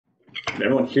Can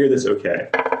everyone hear this okay?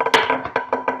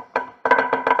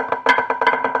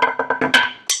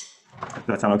 Does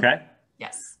that sound okay?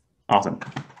 Yes. Awesome.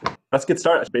 Let's get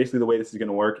started. Basically, the way this is going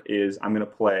to work is I'm going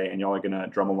to play and y'all are going to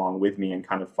drum along with me and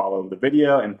kind of follow the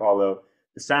video and follow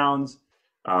the sounds.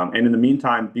 And in the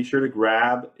meantime, be sure to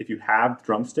grab, if you have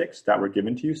drumsticks that were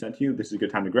given to you, sent to you, this is a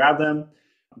good time to grab them.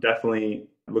 Definitely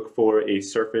look for a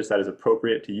surface that is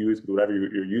appropriate to use with whatever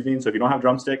you're using. So if you don't have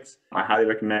drumsticks, I highly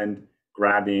recommend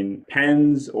grabbing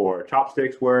pens or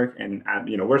chopsticks work. And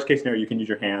worst case scenario, you can use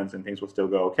your hands and things will still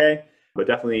go okay. But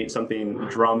definitely something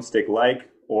drumstick-like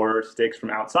or sticks from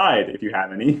outside if you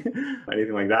have any,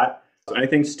 anything like that. So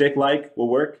anything stick-like will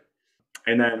work.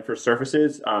 And then for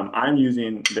surfaces, I'm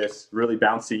using this really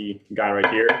bouncy guy right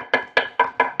here,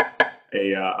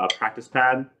 a practice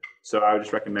pad. So I would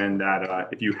just recommend that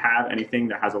if you have anything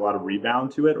that has a lot of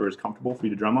rebound to it or is comfortable for you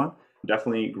to drum on,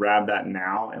 definitely grab that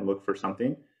now and look for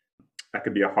something. That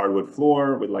could be a hardwood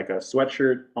floor with like a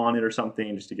sweatshirt on it or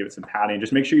something, just to give it some padding.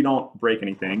 Just make sure you don't break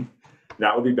anything.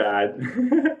 That would be bad.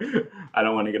 I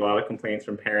don't want to get a lot of complaints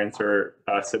from parents or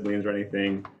siblings or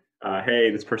anything. Hey,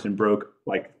 this person broke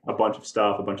like a bunch of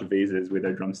stuff, a bunch of vases with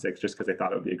their drumsticks just because they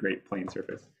thought it would be a great playing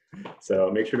surface. So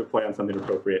make sure to play on something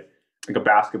appropriate. Like a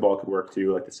basketball could work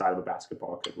too, like the side of a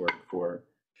basketball could work for.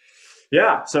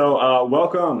 Yeah, so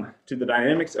welcome to the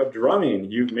dynamics of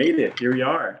drumming. You've made it. Here we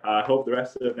are. I hope the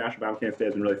rest of National Biomechanics Camp today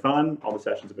has been really fun. All the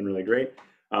sessions have been really great.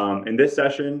 In this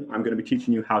session, I'm going to be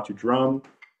teaching you how to drum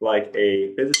like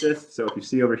a physicist. So if you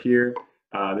see over here,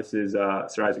 this is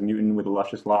Sir Isaac Newton with the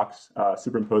luscious locks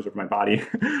superimposed over my body.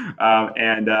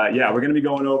 Yeah, we're going to be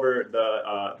going over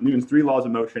the Newton's 3 laws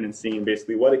of motion and seeing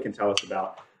basically what it can tell us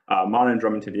about modern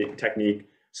drumming technique.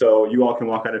 So you all can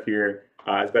walk out of here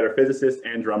as better physicists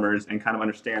and drummers and kind of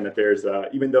understand that there's,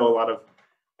 even though a lot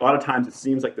of times it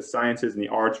seems like the sciences and the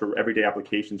arts or everyday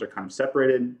applications are kind of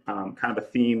separated, kind of a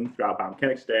theme throughout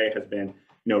biomechanics today has been,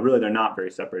 really they're not very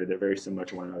separated. They're very similar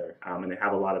to one another. And they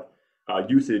have a lot of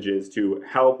usages to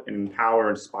help and empower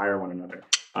and inspire one another.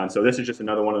 So this is just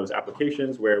another one of those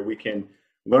applications where we can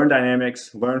learn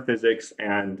dynamics, learn physics,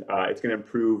 and it's going to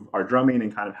improve our drumming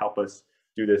and kind of help us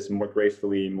do this more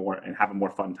gracefully and have a more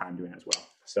fun time doing it as well.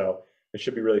 So it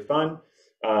should be really fun.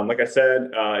 Like I said,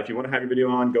 if you want to have your video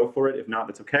on, go for it. If not,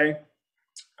 that's okay.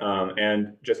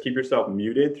 And just keep yourself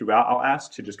muted throughout, I'll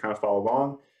ask, to just kind of follow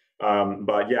along.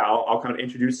 But yeah, I'll kind of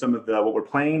introduce some of what we're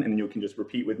playing, and you can just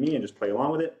repeat with me and just play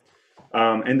along with it.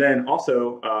 And then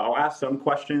also, I'll ask some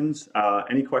questions.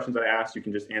 Any questions that I ask, you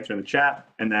can just answer in the chat.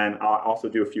 And then I'll also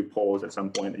do a few polls at some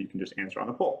point that you can just answer on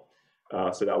the poll.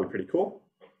 So that would be pretty cool.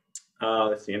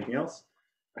 Let's see, anything else?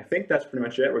 I think that's pretty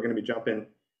much it. We're going to be jumping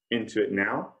into it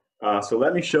now. So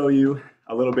let me show you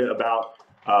a little bit about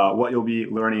what you'll be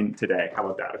learning today. How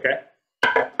about that, okay?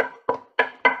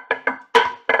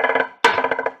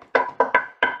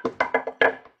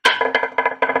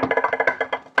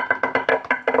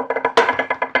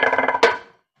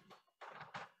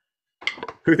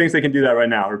 Who thinks they can do that right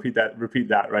now? Repeat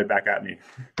that right back at me.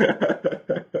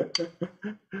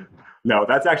 No,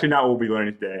 that's actually not what we'll be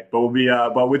learning today. But we'll be,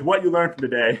 but with what you learned from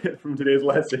today, from today's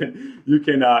lesson, you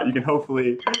can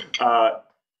hopefully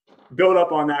build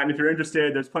up on that. And if you're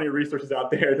interested, there's plenty of resources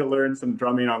out there to learn some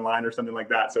drumming online or something like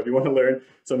that. So if you want to learn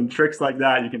some tricks like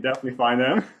that, you can definitely find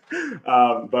them.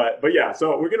 But yeah,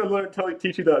 so we're going to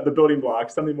teach you the building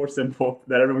blocks, something more simple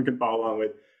that everyone can follow along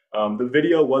with. The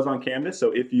video was on Canvas,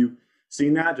 so if you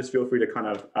seen that, just feel free to kind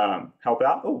of help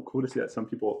out. Oh, cool to see that some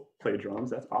people play drums.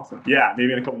 That's awesome. Yeah,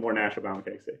 maybe in a couple more National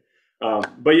Biomechanics Day.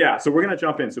 But yeah, so we're going to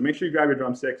jump in. So make sure you grab your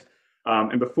drumsticks.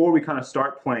 And before we kind of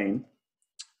start playing,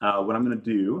 what I'm going to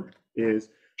do is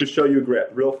just show you a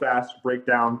grip, real fast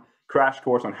breakdown, crash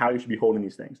course on how you should be holding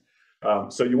these things.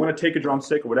 So you want to take a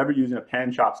drumstick or whatever you're using, a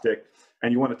pen, chopstick,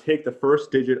 and you want to take the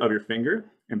first digit of your finger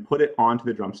and put it onto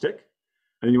the drumstick.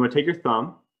 And then you want to take your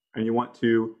thumb and you want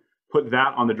to put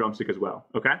that on the drumstick as well,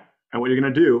 okay? And what you're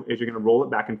gonna do is you're gonna roll it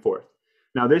back and forth.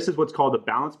 Now this is what's called the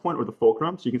balance point or the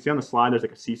fulcrum. So you can see on the slide, there's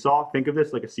like a seesaw. Think of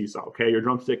this like a seesaw, okay? Your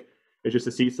drumstick is just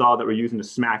a seesaw that we're using to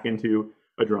smack into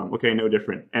a drum, okay? No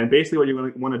different. And basically what you're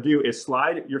gonna wanna do is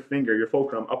slide your finger, your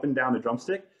fulcrum, up and down the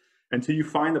drumstick until you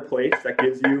find the place that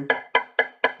gives you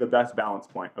the best balance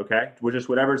point, okay? Which is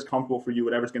whatever's comfortable for you,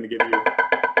 whatever's gonna give you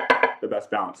the best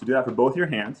balance. So do that for both your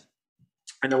hands.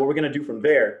 And then what we're gonna do from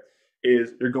there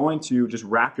is you're going to just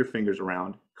wrap your fingers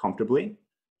around comfortably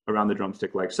around the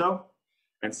drumstick like so.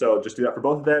 And so just do that for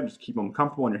both of them. Just keep them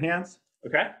comfortable in your hands,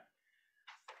 okay?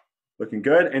 Looking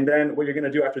good. And then what you're gonna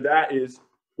do after that is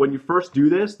when you first do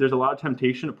this, there's a lot of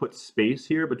temptation to put space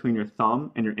here between your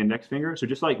thumb and your index finger. So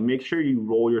just like make sure you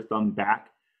roll your thumb back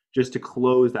just to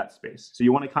close that space. So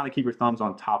you want to kind of keep your thumbs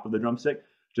on top of the drumstick.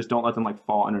 Just don't let them like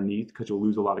fall underneath because you'll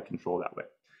lose a lot of control that way.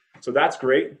 So that's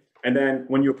great. And then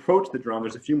when you approach the drum,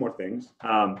 there's a few more things.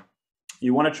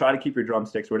 You want to try to keep your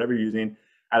drumsticks, or whatever you're using,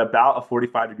 at about a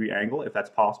 45-degree angle, if that's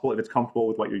possible, if it's comfortable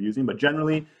with what you're using. But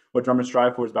generally, what drummers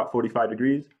strive for is about 45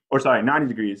 degrees, or sorry, 90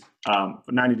 degrees,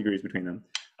 90 degrees between them.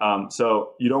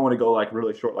 So you don't want to go like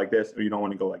really short like this, or you don't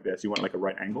want to go like this. You want like a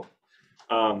right angle.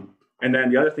 And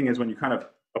then the other thing is when you kind of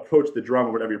approach the drum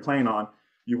or whatever you're playing on,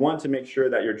 you want to make sure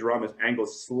that your drum is angled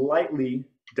slightly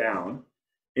down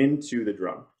into the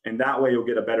drum. And that way you'll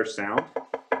get a better sound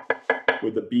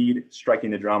with the bead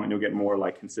striking the drum, and you'll get more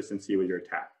like consistency with your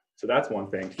attack. So that's one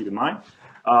thing to keep in mind.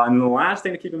 And the last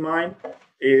thing to keep in mind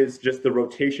is just the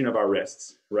rotation of our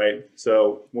wrists, right?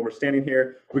 So when we're standing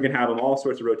here, we can have them all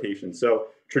sorts of rotations. So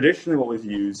traditionally what was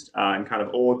used in kind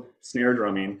of old snare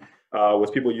drumming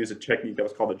was people use a technique that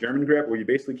was called the German grip, where you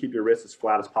basically keep your wrist as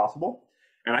flat as possible.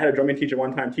 And I had a drumming teacher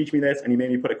one time teach me this, and he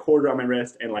made me put a quarter on my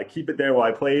wrist and like keep it there while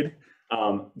I played.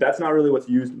 That's not really what's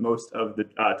used most of the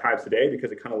times today,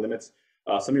 because it kind of limits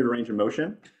some of your range of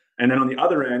motion. And then on the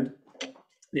other end,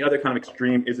 the other kind of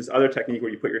extreme is this other technique where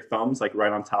you put your thumbs like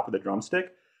right on top of the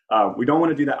drumstick. We don't want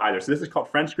to do that either. So this is called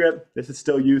French grip. This is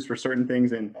still used for certain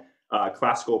things in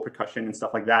classical percussion and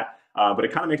stuff like that. But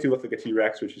it kind of makes you look like a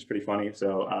T-Rex, which is pretty funny.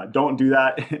 So don't do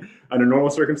that under normal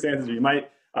circumstances, or you might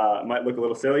look a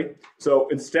little silly. So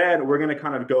instead, we're going to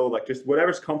kind of go like just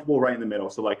whatever's comfortable right in the middle.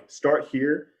 So like start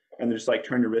here and then just like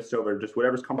turn your wrists over, just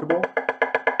whatever's comfortable.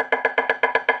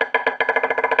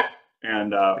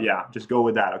 And yeah, just go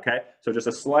with that, okay? So just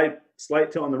a slight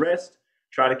tilt on the wrist.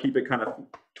 Try to keep it kind of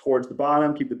towards the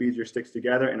bottom. Keep the beads of your sticks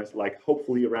together, and it's like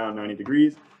hopefully around 90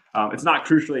 degrees. It's not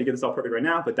crucial that you get this all perfect right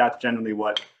now, but that's generally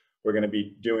what we're going to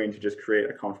be doing to just create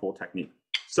a comfortable technique.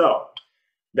 So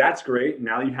that's great.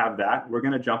 Now that you have that, we're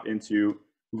going to jump into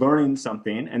learning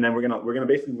something, and then we're going to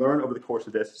basically learn over the course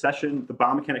of this session the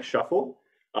biomechanics shuffle,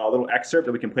 a little excerpt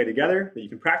that we can play together that you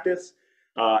can practice.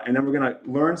 And then we're going to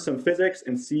learn some physics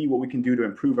and see what we can do to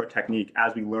improve our technique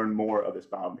as we learn more of this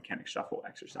biomechanics shuffle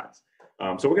exercise.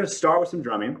 So we're going to start with some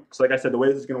drumming. So like I said, the way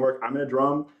this is going to work, I'm going to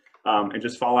drum and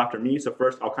just follow after me. So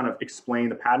first I'll kind of explain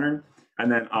the pattern,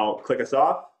 and then I'll click us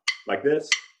off like this,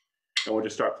 and we'll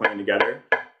just start playing together,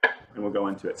 and we'll go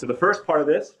into it. So the first part of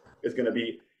this is going to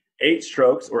be 8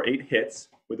 strokes or 8 hits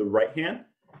with the right hand,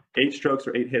 8 strokes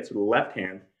or 8 hits with the left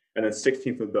hand, and then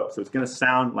 16th with both. So it's going to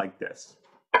sound like this.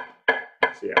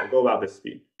 So yeah, we'll go about this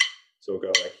speed. So we'll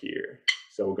go like here.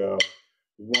 So we'll go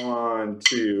 1,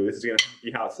 2. This is going to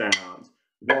be how it sounds.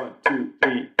 1, 2,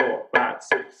 3, 4, 5,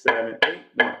 6, 7, 8.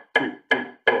 1, 2, 3,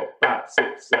 4, 5,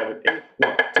 6, 7, 8.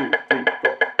 1, 2, 3,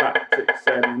 4, 5, 6,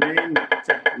 7, 8, 9,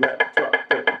 10, 11, 12,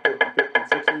 13, 14, 15,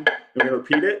 16. And we're going to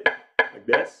repeat it like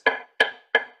this.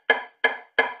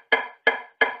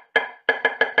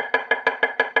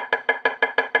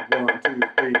 1, 2,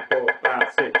 3, 4,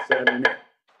 5, 6, 7, 8.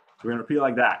 We're going to repeat it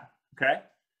like that, okay?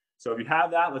 So if you have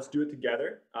that, let's do it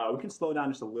together. We can slow down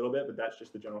just a little bit, but that's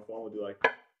just the general form. We'll do like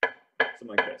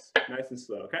something like this, nice and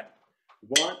slow, okay?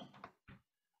 1,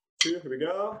 2, here we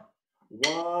go.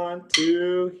 1,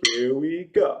 2, here we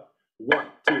go. 1,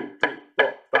 2, 3,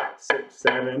 4, 5, 6,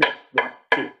 7, 8. 1,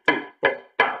 2, 3, 4,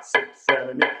 5, 6,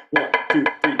 7, 8. 1, 2,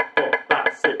 3, 4,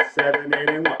 5, 6, 7, 8,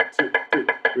 and 1, 2, 3.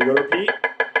 We go repeat.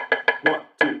 1,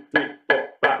 2, 3, 4,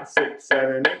 5, 6,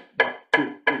 7, 8. 1,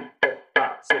 2, 3, 4,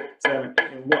 5, 6, 7,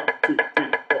 8, and 1, 2, 3,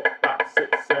 4, 5,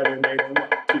 6, 7, 8, and 1,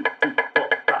 2, 3, 4,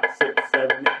 5, 6,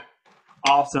 7, 8.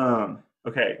 Awesome.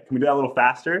 Okay, can we do that a little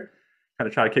faster? Kind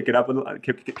of try to kick it up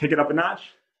a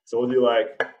notch. So we'll do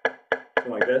like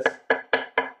something like this.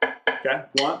 Okay,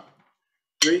 1,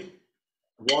 3,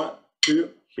 1, 2,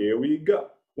 here we go.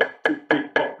 1, 2, 3,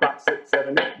 4, 5, 6,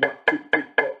 7, 8. 1, 2, 3,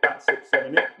 4, 5, 6,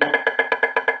 7, 8.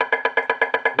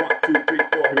 1, 2, 3,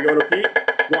 4. Here we go. Repeat.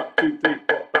 1, 2, 3,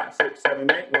 4, 5, 6,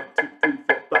 7, 8. 1, 2, 3,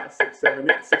 4, 5, 6, 7,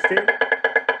 8. 16.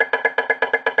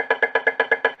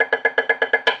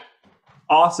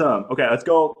 Awesome. Okay, let's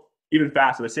go even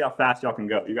faster. Let's see how fast y'all can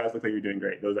go. You guys look like you're doing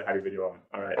great. Those that have your video on.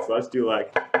 All right, so let's do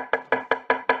like.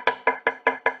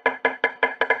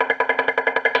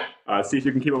 See if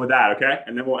you can keep up with that, okay?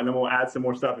 And then we'll add some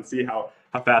more stuff and see how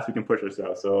fast we can push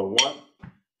ourselves. So 1,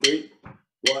 3,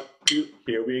 1, 2,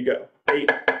 here we go.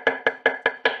 8,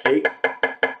 8,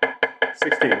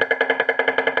 16.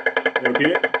 Repeat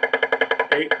it.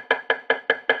 8,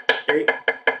 8,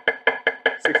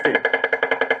 16.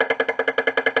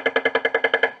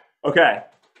 Okay,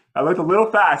 I looked a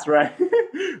little fast, right?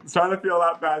 It's starting to feel a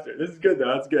lot faster. This is good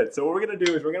though, that's good. So what we're gonna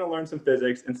do is we're gonna learn some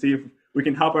physics and see if we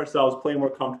can help ourselves play more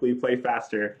comfortably, play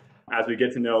faster, as we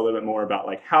get to know a little bit more about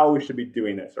like how we should be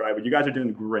doing this, right? But you guys are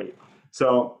doing great.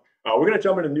 So we're going to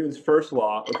jump into Newton's first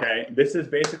law, okay? This is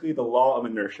basically the law of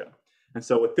inertia. And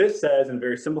so what this says in a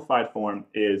very simplified form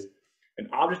is an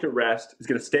object at rest is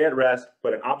going to stay at rest,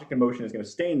 but an object in motion is going to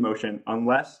stay in motion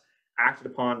unless acted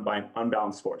upon by an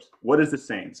unbalanced force. What is this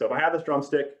saying? So if I have this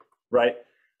drumstick, right,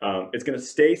 it's going to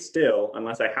stay still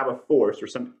unless I have a force or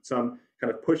some kind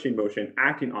of pushing motion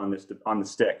acting on the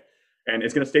stick. And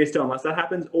it's going to stay still unless that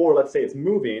happens. Or let's say it's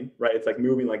moving, right? It's like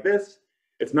moving like this.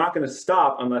 It's not going to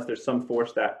stop unless there's some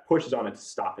force that pushes on it to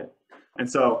stop it. And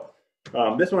so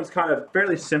this one's kind of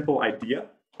fairly simple idea.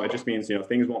 It just means,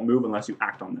 things won't move unless you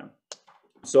act on them.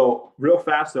 So real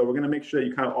fast, though, we're going to make sure that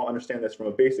you kind of all understand this from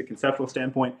a basic conceptual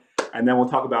standpoint. And then we'll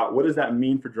talk about what does that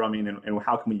mean for drumming and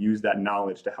how can we use that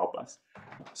knowledge to help us.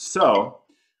 So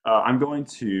I'm going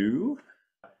to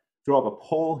throw up a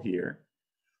poll here.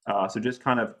 So just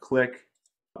kind of click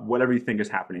whatever you think is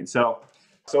happening. So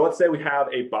let's say we have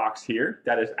a box here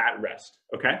that is at rest,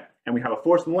 okay? And we have a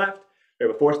force on the left, we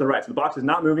have a force on the right. So the box is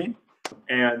not moving,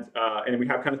 and we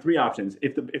have kind of three options.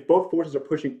 If both forces are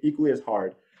pushing equally as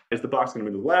hard, is the box going to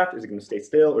move to the left, is it going to stay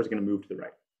still, or is it going to move to the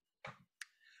right?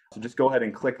 So just go ahead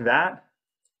and click that.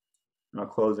 And I'll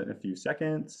close it in a few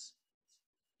seconds.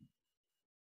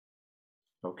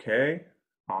 Okay,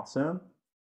 awesome.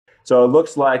 So it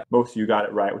looks like most of you got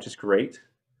it right, which is great.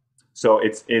 So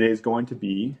it is going to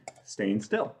be staying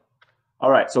still.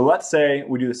 All right, so let's say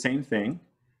we do the same thing.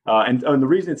 And the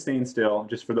reason it's staying still,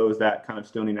 just for those that kind of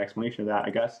still need an explanation of that, I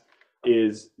guess,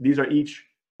 is these are each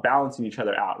balancing each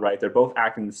other out, right? They're both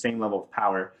acting the same level of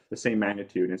power, the same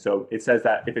magnitude. And so it says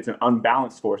that if it's an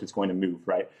unbalanced force, it's going to move,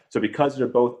 right? So because they're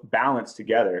both balanced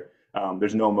together,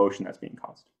 there's no motion that's being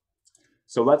caused.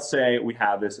 So let's say we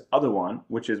have this other one,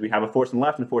 which is we have a force on the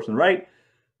left and a force on the right.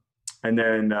 And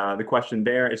then the question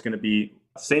there is going to be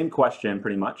same question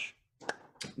pretty much.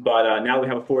 But now we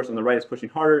have a force on the right is pushing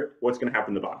harder. What's going to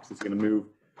happen in the box? It's going to move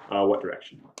what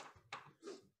direction?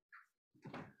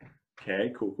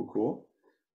 Okay, cool.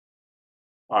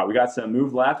 All right, we got some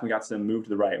move left, we got some move to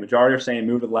the right. Majority are saying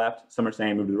move to the left, some are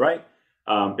saying move to the right.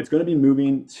 It's going to be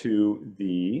moving to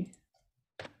the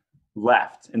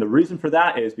left. And the reason for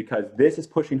that is because this is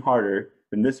pushing harder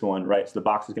than this one, right? So the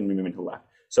box is going to be moving to the left.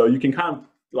 So you can kind of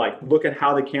like look at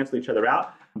how they cancel each other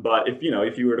out. But if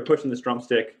you were to push in this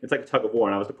drumstick, it's like a tug of war,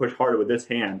 and I was to push harder with this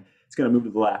hand, it's going to move to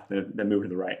the left and then move to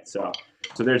the right. So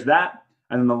there's that.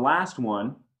 And then the last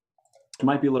one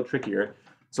might be a little trickier.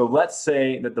 So let's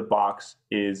say that the box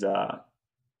is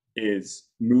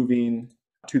moving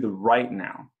to the right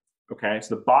now. Okay,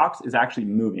 so the box is actually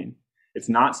moving. It's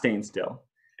not staying still.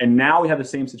 And now we have the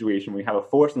same situation. We have a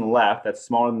force on the left that's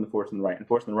smaller than the force on the right, and the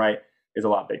force on the right is a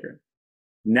lot bigger.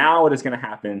 Now what is going to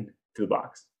happen to the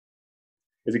box?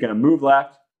 Is it going to move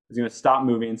left? Is it going to stop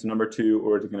moving, so number 2,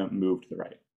 or is it going to move to the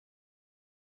right?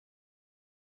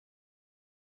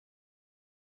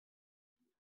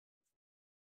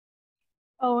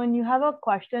 Oh, and you have a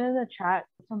question in the chat.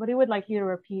 Somebody would like you to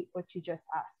repeat what you just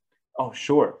asked. Oh,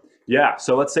 sure. Yeah,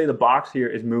 so let's say the box here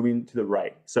is moving to the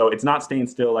right. So it's not staying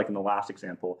still like in the last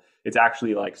example. It's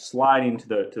actually like sliding to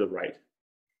the right.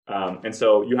 And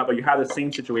so you have the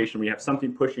same situation where you have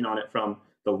something pushing on it from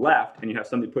the left and you have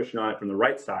something pushing on it from the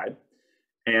right side.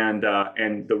 And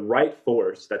the right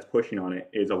force that's pushing on it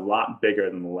is a lot bigger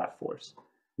than the left force.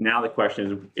 Now the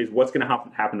question is what's going to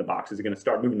happen to the box? Is it going to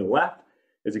start moving to the left?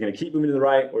 Is it going to keep moving to the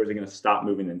right, or is it going to stop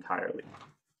moving entirely?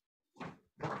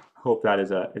 Hope that is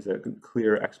a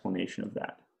clear explanation of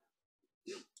that.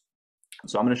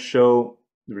 So I'm going to show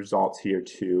the results here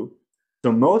too.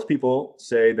 So most people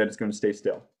say that it's going to stay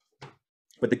still.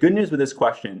 But the good news with this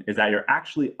question is that you're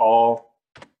actually all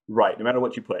right, no matter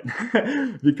what you put,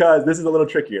 because this is a little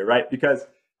trickier, right? Because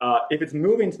if it's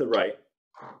moving to the right,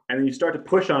 and then you start to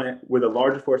push on it with a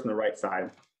larger force on the right side,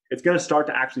 it's going to start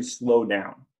to actually slow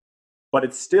down. But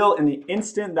it's still, in the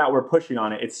instant that we're pushing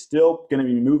on it, it's still going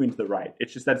to be moving to the right.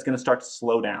 It's just that it's going to start to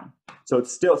slow down. So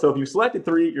it's still, so if you selected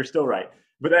 3, you're still right.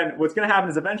 But then what's going to happen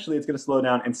is eventually it's going to slow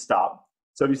down and stop.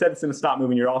 So if you said it's going to stop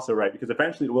moving, you're also right, because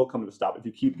eventually it will come to a stop if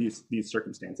you keep these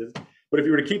circumstances. But if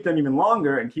you were to keep them even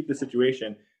longer and keep the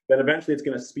situation, then eventually it's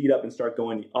going to speed up and start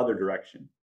going the other direction.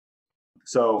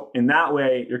 So in that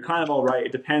way, you're kind of all right.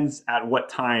 It depends at what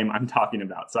time I'm talking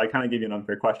about. So I kind of gave you an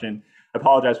unfair question. I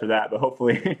apologize for that, but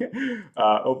hopefully,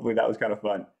 hopefully that was kind of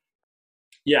fun.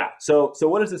 Yeah. So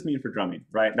what does this mean for drumming,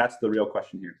 right? That's the real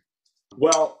question here.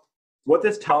 Well, what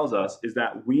this tells us is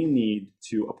that we need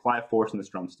to apply force in this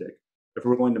drumstick if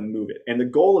we're going to move it. And the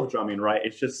goal of drumming, right,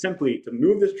 is just simply to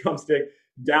move this drumstick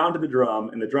down to the drum,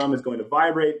 and the drum is going to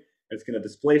vibrate, It's going to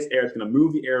displace air. It's going to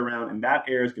move the air around, and that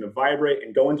air is going to vibrate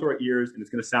and go into our ears, and it's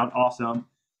going to sound awesome.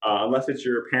 Unless it's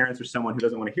your parents or someone who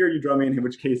doesn't want to hear you drumming, in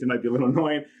which case it might be a little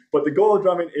annoying. But the goal of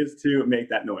drumming is to make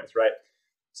that noise, right?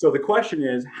 So the question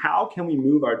is, how can we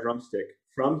move our drumstick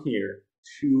from here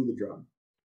to the drum?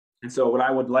 And so what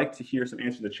I would like to hear some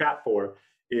answers in the chat for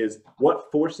is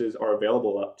what forces are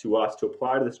available up to us to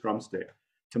apply to this drumstick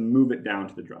to move it down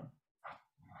to the drum.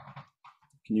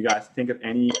 Can you guys think of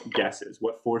any guesses?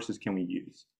 What forces can we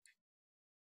use?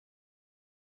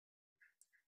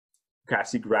 Okay, I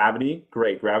see gravity.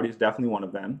 Great, gravity is definitely one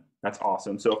of them. That's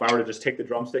awesome. So if I were to just take the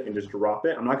drumstick and just drop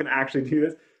it, I'm not going to actually do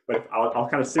this, but if I'll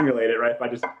kind of simulate it, right? If I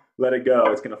just let it go,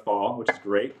 it's going to fall, which is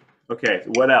great. Okay,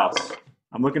 so what else?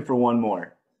 I'm looking for one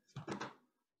more.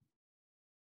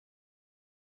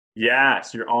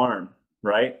 Yes, your arm,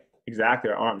 right? Exactly,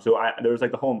 our arm. So there was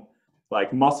like the whole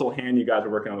like muscle hand you guys were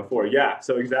working on before. Yeah,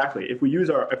 so exactly. If we use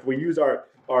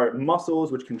our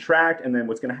muscles, which contract, and then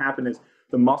what's going to happen is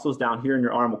the muscles down here in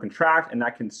your arm will contract, and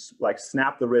that can like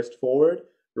snap the wrist forward,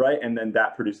 right? And then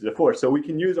that produces a force. So we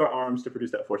can use our arms to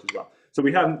produce that force as well. So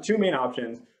we have two main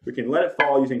options. We can let it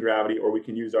fall using gravity, or we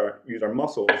can use our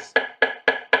muscles,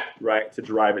 right, to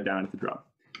drive it down to the drum.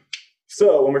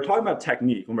 So when we're talking about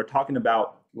technique, when we're talking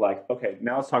about like, okay,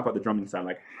 now let's talk about the drumming side.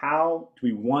 Like, how do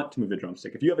we want to move the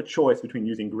drumstick? If you have a choice between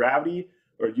using gravity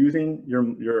or using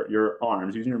your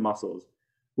arms, using your muscles,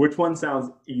 which one sounds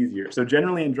easier? So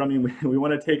generally in drumming, we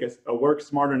want to take a work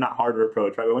smarter, not harder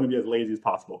approach, right? We want to be as lazy as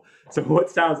possible. So what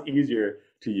sounds easier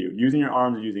to you, using your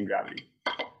arms or using gravity?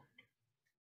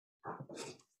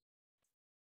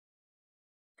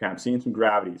 Okay, I'm seeing some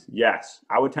gravities. Yes,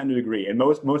 I would tend to agree. And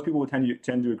most people would tend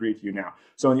to agree to you now.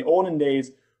 So in the olden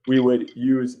days, we would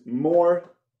use more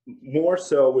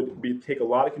so would be take a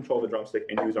lot of control of the drumstick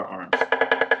and use our arms.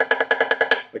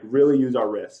 Like really use our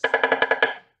wrists.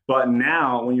 But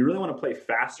now, when you really want to play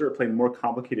faster or play more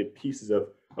complicated pieces of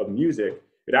music,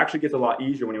 it actually gets a lot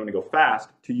easier when you want to go fast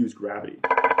to use gravity.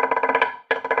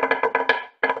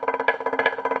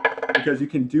 Because you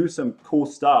can do some cool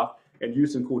stuff and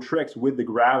use some cool tricks with the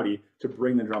gravity to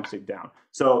bring the drumstick down.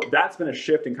 So that's been a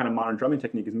shift in kind of modern drumming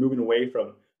technique, is moving away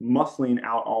from muscling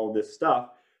out all of this stuff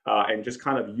and just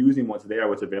kind of using what's there,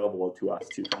 what's available to us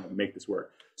to kind of make this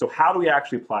work. So how do we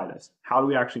actually apply this? How do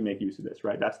we actually make use of this,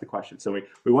 right? That's the question. So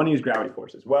we want to use gravity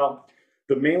forces. Well,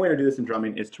 the main way to do this in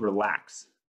drumming is to relax.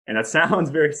 And that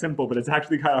sounds very simple, but it's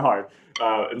actually kind of hard.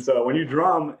 And so when you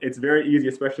drum, it's very easy,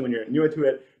 especially when you're new to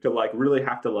it, to like really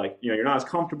have to like, you're not as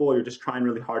comfortable, you're just trying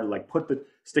really hard to like put the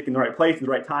stick in the right place at the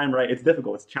right time, right? It's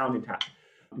difficult, it's a challenging task.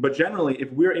 But generally,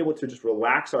 if we're able to just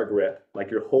relax our grip, like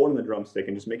you're holding the drumstick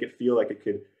and just make it feel like it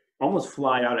could almost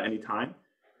fly out at any time,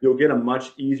 you'll get a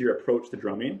much easier approach to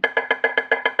drumming,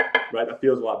 right? That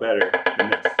feels a lot better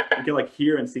than this. You can like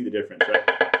hear and see the difference, right?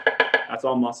 That's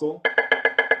all muscle.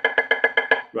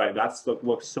 Right, that's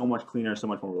looks so much cleaner, so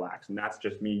much more relaxed. And that's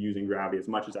just me using gravity as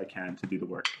much as I can to do the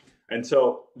work. And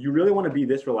so you really want to be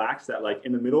this relaxed that like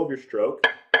in the middle of your stroke,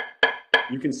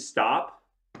 you can stop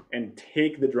and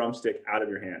take the drumstick out of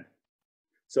your hand.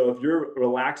 So if you're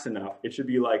relaxed enough, it should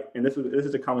be like, and this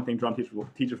is a common thing drum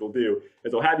teachers will do,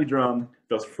 is they'll have you drum,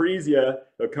 they'll freeze you,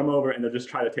 they'll come over and they'll just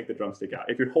try to take the drumstick out.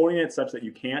 If you're holding it such that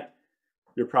you can't,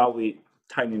 you're probably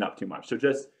tightening up too much. So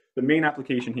just the main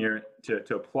application here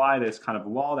to apply this kind of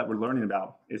law that we're learning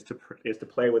about is to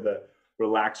play with a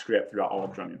relaxed grip throughout all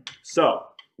of drumming. So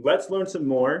let's learn some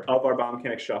more of our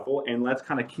biomechanics shuffle, and let's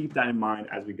kind of keep that in mind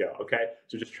as we go, okay?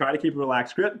 So just try to keep a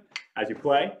relaxed grip as you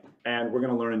play, and we're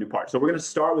going to learn a new part. So we're going to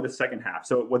start with the second half.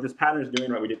 So what this pattern is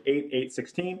doing, right, we did 8, 8,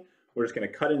 16. We're just going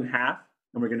to cut it in half,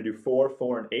 and we're going to do 4,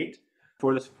 4, and 8.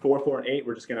 For this 4, 4, and 8,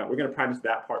 we're going to practice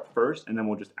that part first, and then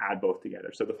we'll just add both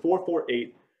together. So the 4, 4,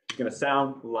 8 is going to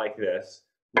sound like this.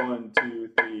 1, 2,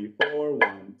 3, 4,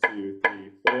 1, 2, 3,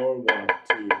 4, 1,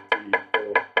 2, 3,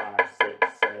 4, 5,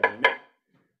 6, 7, 8.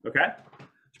 Okay?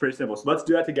 It's pretty simple. So let's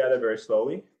do that together very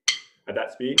slowly at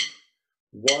that speed.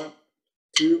 1,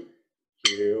 2,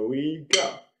 here we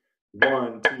go.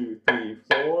 1, 2, 3,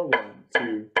 4, 1,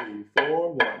 2, 3,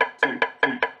 4, 1, 2,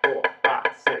 3, 4, 5,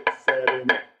 6,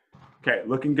 7, 8. Okay,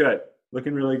 looking good.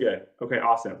 Looking really good. Okay,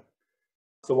 awesome.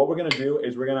 So what we're going to do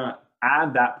is we're going to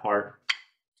add that part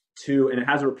to, and it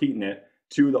has a repeat in it,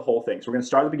 to the whole thing. So we're going to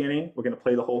start at the beginning. We're going to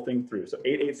play the whole thing through. So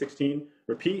 8, 8, 16,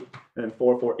 repeat, and then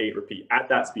 4, 4, 8, repeat at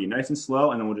that speed. Nice and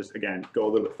slow, and then we'll just, again, go a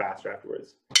little bit faster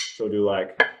afterwards. So we'll do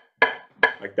like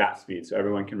that speed so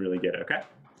everyone can really get it, okay?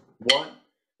 1,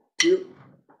 2,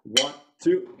 1,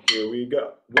 2, here we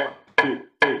go. 1, 2,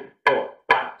 3, 4,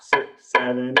 5, 6,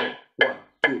 7, 8. 1,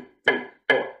 2, 3,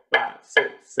 4, 5,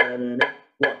 6, 7, 8.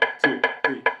 1, 2,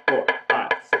 3, 4,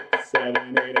 5, 6,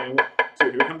 7, 8, and 1,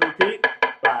 2. Here comes the repeat.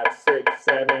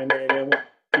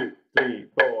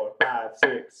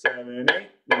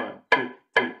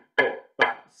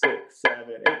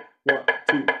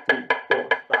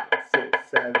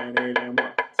 7, 8, and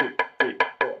 1, 2, 3,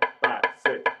 4, 5,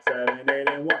 6, 7, 8,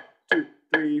 and 1, 2,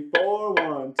 3, 4,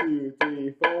 1, 2,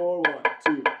 3, 4, 1,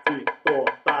 2, 3, 4,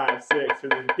 5, 6.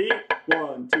 Repeat.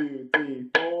 1, 2, 3,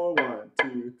 4, 1,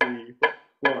 2, 3, 4,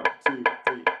 1, 2,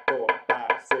 3, 4,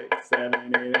 5, 6,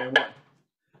 7, 8, and 1.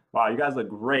 Wow, you guys look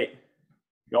great.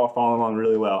 Y'all are following along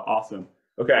really well. Awesome.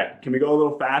 Okay, can we go a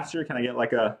little faster? Can I get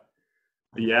like a,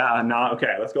 yeah, not,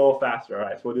 okay, let's go a little faster. All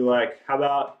right, so we'll do like, how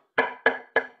about,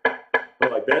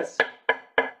 like this?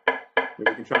 Maybe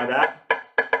we can try that.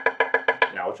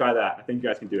 Yeah, we'll try that. I think you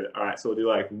guys can do it. All right, so we'll do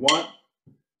like 1,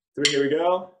 3, here we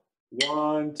go.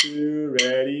 1, 2,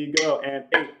 ready, go. And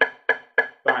 8,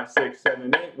 5, 6,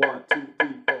 7, 8. 1, 2, 3,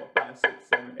 4, 5, 6,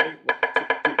 7, 8. 1, 2,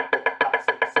 3, 4, 5,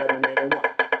 6, 7, 8, and 1.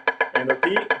 And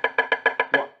repeat.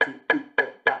 1, 2, 3, 4,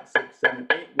 5, 6, 7,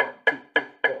 8. 1, 2, 3,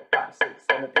 4, 5, 6,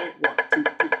 7, 8. 1, 2,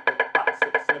 3, 4, 5,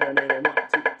 6, 7, 8, and 1,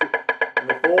 2, 3. And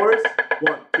the fours.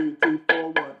 1, 2, 3,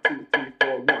 4, 1, 2, 3,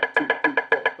 4, 1, 2, 3,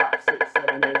 4, 5, 6,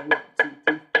 7, 8, and 1, 2,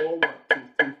 3, 4, 1, 2,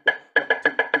 3, 4, 1,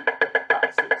 2, 3, 4,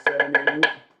 5, 6, 7, 8, and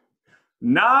 1.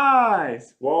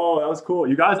 Nice. Whoa, that was cool.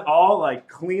 You guys all like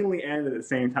cleanly ended at the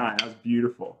same time. That was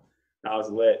beautiful. That was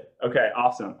lit. Okay,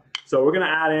 awesome. So we're going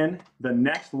to add in the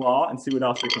next law and see what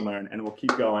else we can learn, and we'll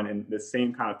keep going in the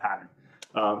same kind of pattern.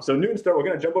 So Newton's third, we're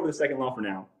going to jump over the second law for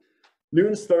now.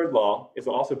 Newton's third law is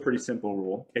also a pretty simple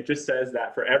rule. It just says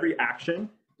that for every action,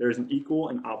 there's an equal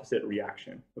and opposite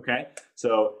reaction. Okay,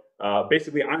 so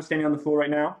basically I'm standing on the floor right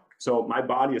now, so my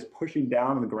body is pushing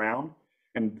down on the ground.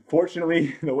 And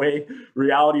fortunately, the way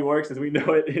reality works as we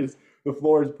know it is the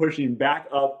floor is pushing back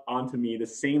up onto me the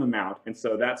same amount. And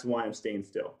so that's why I'm staying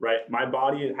still, right? My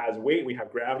body has weight, we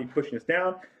have gravity pushing us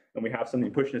down, and we have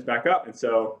something pushing us back up. And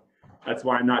so that's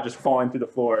why I'm not just falling through the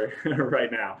floor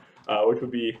right now, which would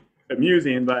be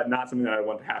amusing, but not something that I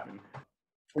want to happen.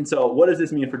 And so what does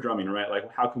this mean for drumming, right?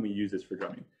 Like, how can we use this for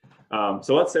drumming?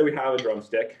 So let's say we have a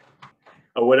drumstick,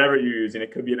 or whatever you're using.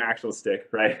 It could be an actual stick,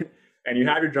 right? And you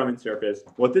have your drumming surface.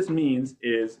 What this means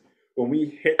is when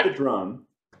we hit the drum,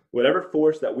 whatever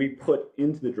force that we put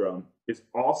into the drum is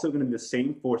also going to be the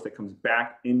same force that comes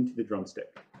back into the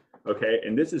drumstick. Okay,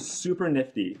 and this is super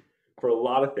nifty for a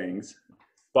lot of things.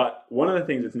 But one of the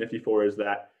things it's nifty for is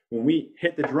that when we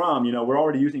hit the drum, you know, we're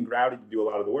already using gravity to do a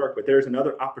lot of the work, but there's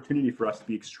another opportunity for us to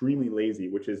be extremely lazy,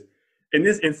 which is in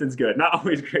this instance good. Not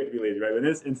always great to be lazy, right? But in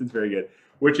this instance, very good.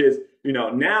 Which is, you know,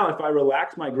 now if I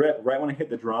relax my grip right when I hit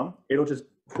the drum, it'll just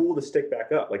pull the stick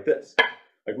back up like this.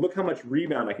 Like, look how much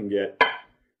rebound I can get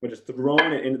by just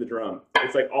throwing it into the drum.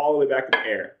 It's like all the way back in the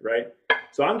air, right?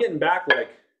 So I'm getting back like,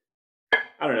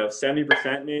 I don't know,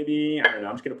 70% maybe. I don't know.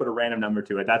 I'm just going to put a random number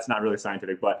to it. That's not really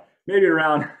scientific, but maybe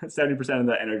around 70% of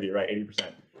the energy, right?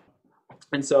 80%.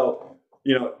 And so,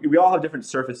 you know, we all have different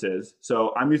surfaces.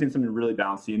 So I'm using something really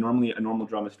bouncy. Normally, a normal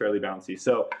drum is fairly bouncy.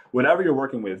 So whatever you're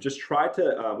working with, just try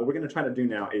to, what we're going to try to do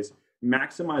now is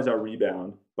maximize our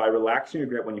rebound by relaxing your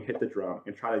grip when you hit the drum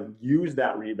and try to use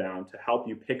that rebound to help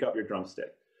you pick up your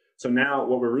drumstick. So now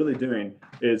what we're really doing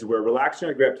is we're relaxing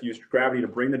our grip to use gravity to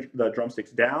bring the drumsticks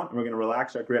down, and we're going to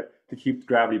relax our grip to keep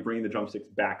gravity bringing the drumsticks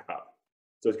back up.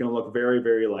 So it's going to look very,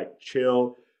 very like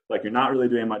chill, like you're not really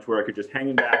doing much work, you're just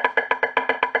hanging back.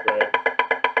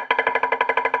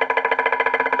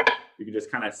 You can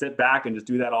just kind of sit back and just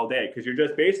do that all day, because you're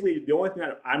just basically, the only thing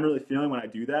that I'm really feeling when I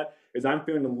do that is I'm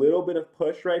feeling a little bit of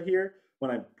push right here when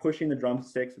I'm pushing the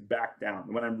drumsticks back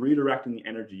down, when I'm redirecting the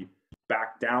energy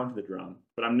back down to the drum.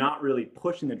 But I'm not really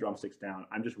pushing the drumsticks down,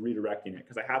 I'm just redirecting it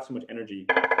because I have so much energy,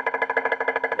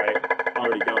 right,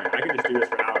 already going. I can just do this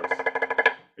for hours.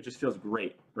 It just feels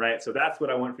great, right? So that's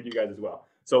what I want for you guys as well.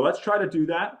 So let's try to do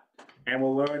that, and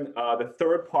we'll learn the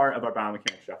third part of our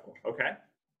biomechanics shuffle, okay?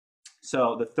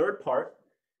 So the third part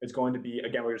is going to be,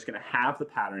 again, we're just going to have the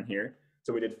pattern here.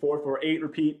 So we did 4, 4, 8,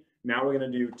 repeat. Now we're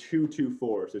going to do 2, 2,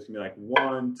 4. So it's going to be like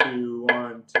 1, 2,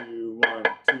 1, 2, 1,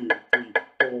 2, 3,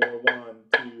 4, 1,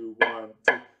 2, 1,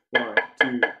 2, 1,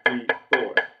 2, 3,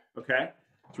 4. Okay?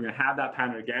 So we're going to have that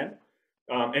pattern again.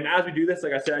 And as we do this,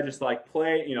 like I said, just like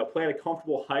play, you know, play at a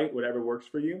comfortable height, whatever works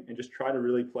for you, and just try to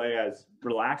really play as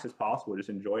relaxed as possible. Just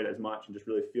enjoy it as much and just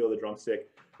really feel the drumstick.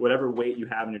 Whatever weight you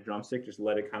have in your drumstick, just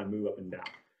let it kind of move up and down.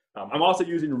 I'm also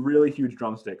using really huge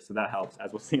drumsticks, so that helps,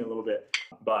 as we'll see in a little bit.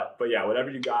 But yeah, whatever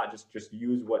you got, just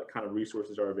use what kind of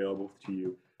resources are available to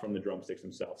you from the drumsticks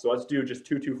themselves. So let's do just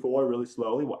 2, 2, 4 really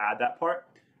slowly. We'll add that part,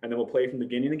 and then we'll play from the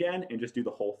beginning again and just do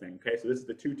the whole thing. Okay, so this is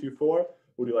the 2, 2, 4.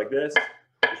 We'll do like this,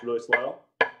 just really slow.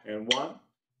 And 1,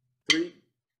 3,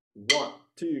 1,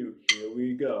 2. Here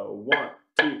we go. 1,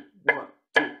 2, 1,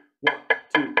 2, 1,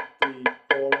 2, 3,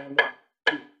 4, and 1,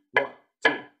 2, 1,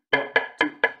 2, 1, 2,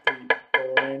 3,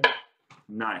 4, and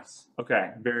Nice. Okay,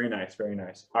 very nice, very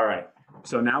nice. All right,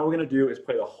 so now what we're gonna do is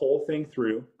play the whole thing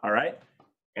through, all right?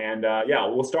 And yeah,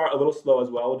 we'll start a little slow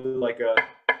as well. We'll do like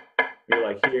maybe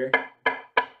like here.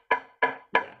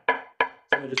 Yeah,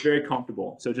 something just very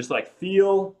comfortable. So just like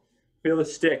feel the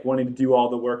stick wanting to do all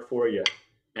the work for you,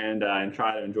 and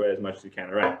try to enjoy it as much as you can.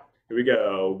 All right, here we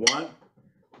go. 1,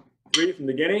 3 from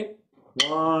the beginning.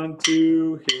 1,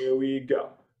 2, here we go.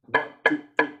 1, 2,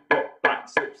 3, 4, 5,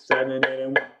 6, 7, 8,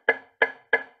 and 1.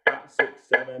 5, 6,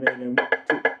 7, 8, and 1,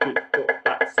 2, 3, 4,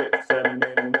 5, 6, 7,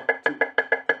 8, and 1, 2.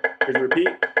 Here's the repeat.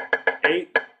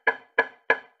 8.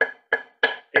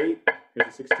 8. Here's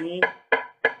the 16.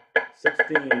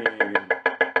 16.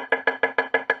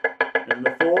 And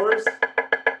the 4s.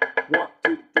 1,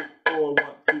 2, 3, 4. 1,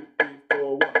 2, 3,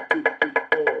 4. 1, 2, 3,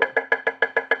 4.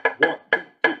 1, 2,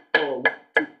 3, 4. 1,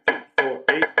 2, 3, 4.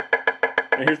 8.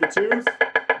 And here's the 2s.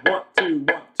 1, 2,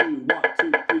 1, 2, 1,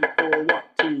 2, 3, 4. 1,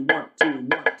 2, 1, 2,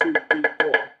 1, 2, 3,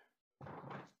 4.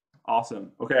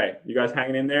 Awesome. Okay, you guys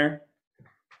hanging in there?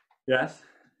 Yes.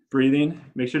 Breathing.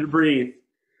 Make sure to breathe.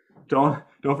 Don't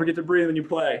forget to breathe when you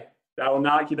play. That will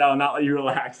not let you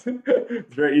relax.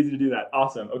 It's very easy to do that.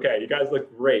 Awesome. Okay, you guys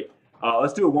look great.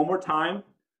 Let's do it one more time,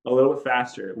 a little bit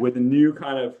faster, with the new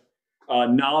kind of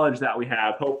knowledge that we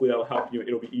have. Hopefully that'll help you.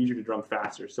 It'll be easier to drum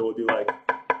faster. So we'll do like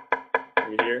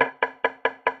here.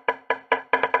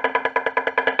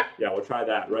 Yeah, we'll try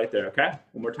that right there. Okay.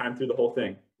 One more time through the whole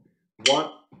thing. 1,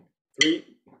 3,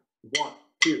 1,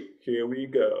 2. Here we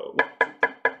go. 1, 2,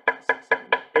 3, 4, 5, 6, 7,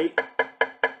 8.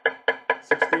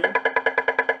 16.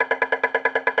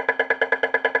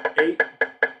 8.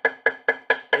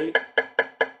 8.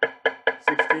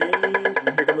 16. And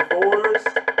then here come the 4s.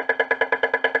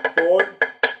 4,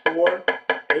 4,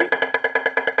 8.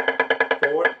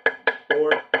 4,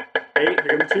 4, 8. Here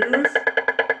come the 2s.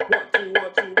 1, 2,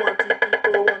 1, 2, 1, 2, 3,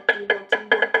 4. 1, 2, 1, 2,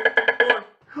 1, 2, 3,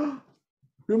 4.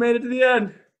 Who made it to the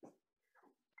end?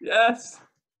 Yes.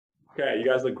 Okay, you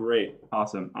guys look great.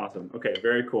 Awesome, awesome. Okay,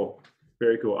 very cool.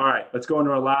 Very cool. All right, let's go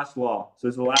into our last law. So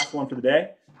this is the last one for the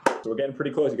day. So we're getting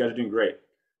pretty close. You guys are doing great.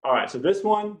 All right, so this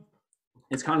one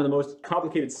is kind of the most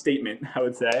complicated statement, I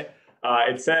would say.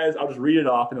 It says, I'll just read it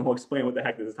off and then we'll explain what the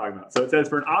heck this is talking about. So it says,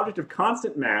 for an object of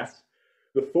constant mass,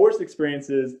 the force it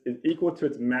experiences is equal to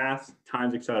its mass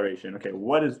times acceleration. Okay,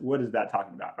 what is that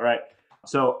talking about? All right,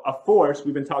 so a force,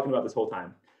 we've been talking about this whole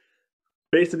time.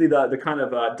 Basically, the kind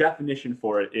of definition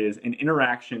for it is an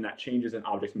interaction that changes an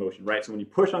object's motion, right? So when you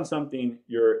push on something,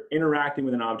 you're interacting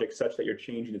with an object such that you're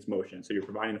changing its motion. So you're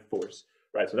providing a force,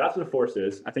 right? So that's what a force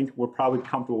is. I think we're probably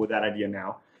comfortable with that idea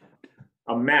now.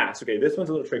 A mass, okay, this one's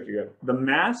a little trickier. The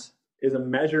mass is a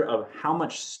measure of how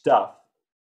much stuff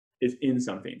is in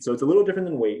something. So it's a little different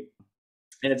than weight.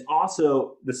 And it's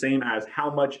also the same as how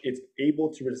much it's able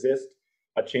to resist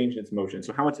a change in its motion.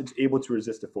 So how much it's able to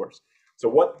resist a force. So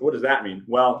what does that mean?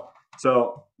 Well,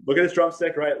 so look at this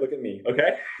drumstick, right? Look at me,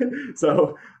 okay?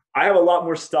 So I have a lot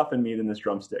more stuff in me than this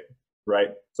drumstick,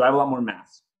 right? So I have a lot more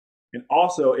mass. And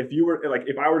also, if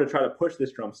I were to try to push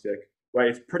this drumstick, right,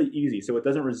 it's pretty easy. So it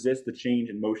doesn't resist the change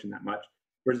in motion that much.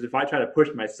 Whereas if I try to push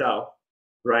myself,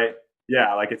 right,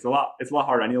 yeah, like it's a lot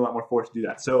harder. I need a lot more force to do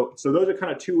that. So those are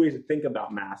kind of two ways to think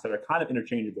about mass that are kind of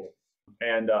interchangeable.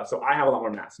 And so I have a lot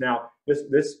more mass. Now,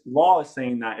 this law is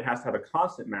saying that it has to have a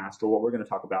constant mass for what we're going to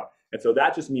talk about. And so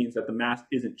that just means that the mass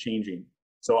isn't changing.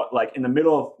 So like in the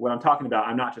middle of what I'm talking about,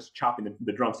 I'm not just chopping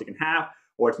the drumstick in half,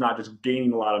 or it's not just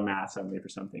gaining a lot of mass suddenly for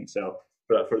something. So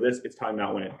for this, it's talking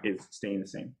about when it is staying the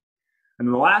same. And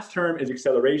then the last term is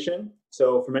acceleration.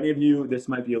 So for many of you, this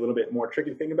might be a little bit more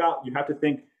tricky to think about. You have to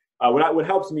think, what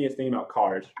helps me is thinking about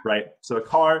cars, right? So a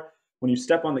car, when you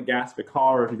step on the gas of the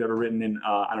car, or if you've ever ridden in,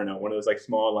 I don't know, one of those like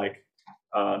small, like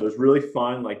those really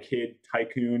fun, like kid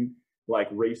tycoon, like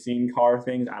racing car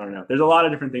things. I don't know. There's a lot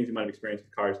of different things you might have experienced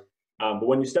with cars. But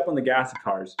when you step on the gas of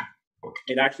cars,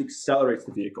 it actually accelerates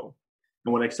the vehicle.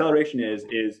 And what acceleration is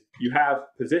you have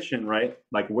position, right?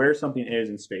 Like where something is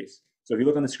in space. So if you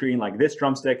look on the screen, like this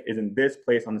drumstick is in this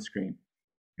place on the screen.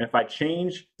 And if I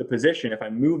change the position, if I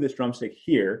move this drumstick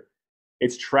here,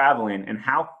 it's traveling, and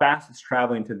how fast it's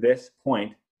traveling to this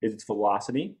point is its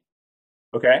velocity,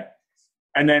 okay?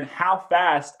 And then how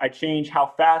fast I change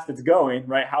how fast it's going,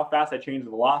 right? How fast I change the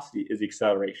velocity is the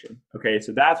acceleration, okay?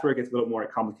 So that's where it gets a little more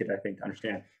complicated, I think, to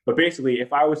understand. But basically,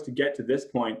 if I was to get to this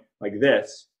point like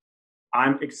this,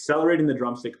 I'm accelerating the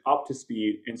drumstick up to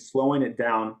speed and slowing it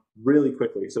down really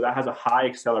quickly. So that has a high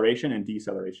acceleration and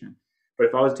deceleration. But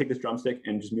if I was to take this drumstick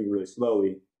and just move it really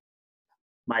slowly,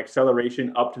 my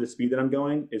acceleration up to the speed that I'm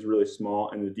going is really small,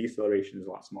 and the deceleration is a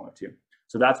lot smaller too.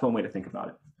 So that's one way to think about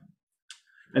it.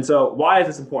 And so why is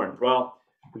this important? Well,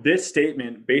 this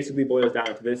statement basically boils down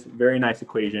to this very nice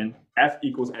equation, F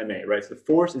equals ma, right? So the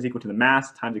force is equal to the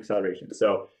mass times acceleration.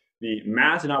 So the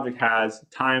mass an object has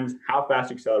times how fast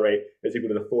you accelerate is equal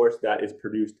to the force that is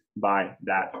produced by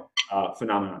that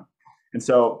phenomenon. And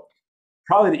so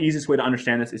probably the easiest way to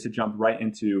understand this is to jump right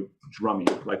into drumming.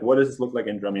 Like, what does this look like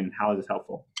in drumming and how is this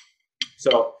helpful?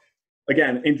 So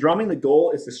again, in drumming, the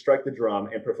goal is to strike the drum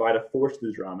and provide a force to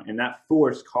the drum, and that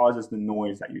force causes the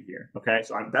noise that you hear, okay?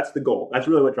 So that's the goal. That's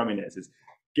really what drumming is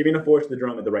giving a force to the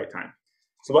drum at the right time.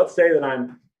 So let's say that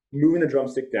I'm moving the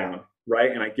drumstick down,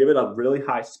 right? And I give it a really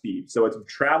high speed. So it's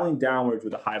traveling downwards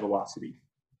with a high velocity.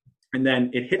 And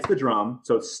then it hits the drum,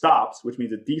 so it stops, which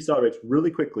means it decelerates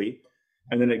really quickly,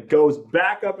 and then it goes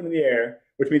back up into the air,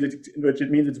 which means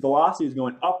its velocity is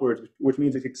going upwards, which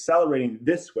means it's accelerating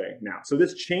this way now. So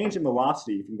this change in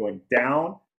velocity from going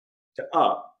down to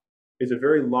up is a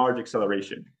very large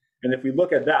acceleration. And if we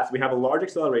look at that, so we have a large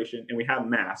acceleration and we have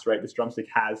mass, right? This drumstick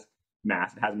has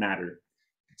mass, it has matter.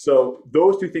 So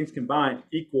those two things combined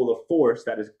equal the force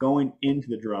that is going into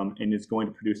the drum and is going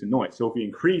to produce a noise. So if we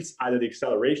increase either the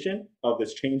acceleration of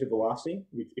this change of velocity,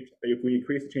 if we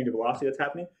increase the change of velocity that's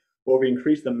happening, or if we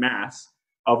increase the mass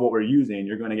of what we're using,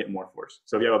 you're going to get more force.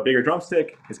 So if you have a bigger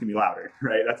drumstick, it's going to be louder,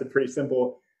 right? That's a pretty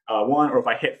simple one. Or if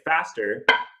I hit faster,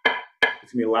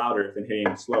 it's going to be louder than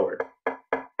hitting slower,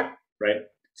 right?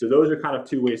 So those are kind of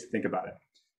two ways to think about it.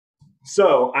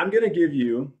 So I'm going to give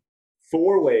you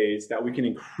 4 ways that we can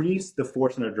increase the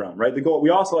force on a drum, right? The goal, we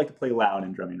also like to play loud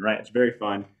in drumming, right? It's very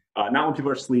fun. Not when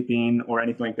people are sleeping or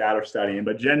anything like that or studying,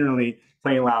 but generally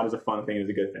playing loud is a fun thing, is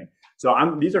a good thing. So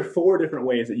these are 4 different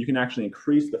ways that you can actually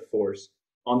increase the force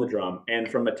on the drum. And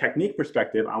from a technique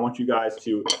perspective, I want you guys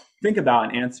to think about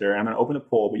an answer. I'm going to open a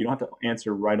poll, but you don't have to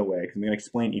answer right away because I'm going to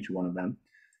explain each one of them.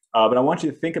 But I want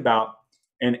you to think about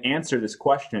and answer this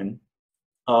question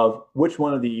of which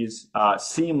one of these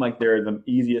seem like they're the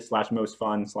easiest / most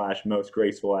fun / most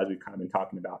graceful, as we've kind of been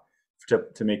talking about,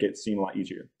 to make it seem a lot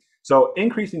easier. So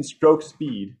increasing stroke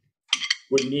speed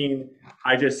would mean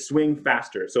I just swing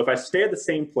faster. So if I stay at the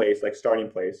same place, like starting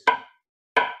place,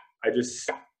 I just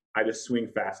swing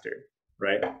faster,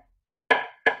 right?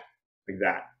 Like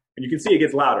that. And you can see it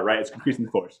gets louder, right? It's increasing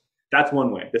the force. That's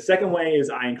one way. The second way is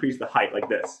I increase the height like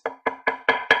this,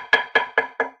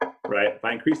 right? If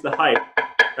I increase the height,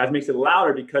 that makes it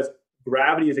louder because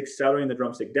gravity is accelerating the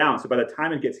drumstick down. So by the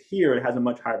time it gets here, it has a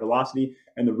much higher velocity,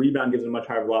 and the rebound gives it a much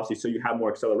higher velocity. So you have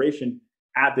more acceleration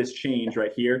at this change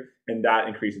right here, and that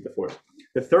increases the force.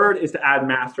 The third is to add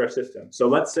mass to our system. So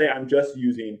let's say I'm just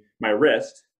using my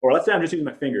wrist, or let's say I'm just using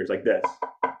my fingers like this,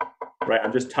 right?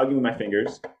 I'm just tugging with my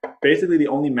fingers. Basically, the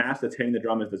only mass that's hitting the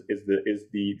drum is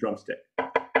the drumstick.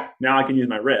 Now I can use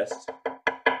my wrist,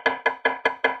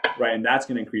 right? And that's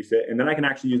going to increase it. And then I can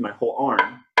actually use my whole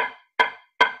arm,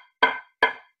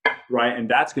 right? And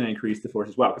that's going to increase the force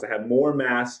as well because I have more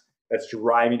mass that's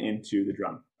driving into the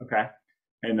drum, okay?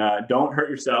 And don't hurt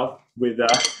yourself with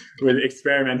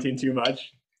experimenting too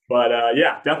much. But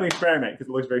yeah, definitely experiment because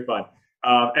it looks very fun.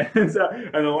 And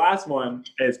the last one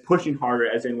is pushing harder,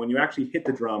 as in when you actually hit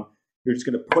the drum, you're just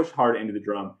going to push hard into the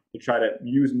drum to try to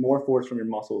use more force from your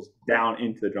muscles down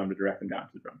into the drum to direct them down to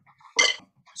the drum.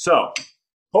 So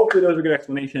hopefully those are good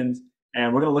explanations.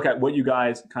 And we're going to look at what you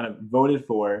guys kind of voted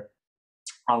for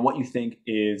on what you think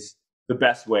is the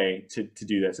best way to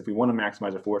do this. If we want to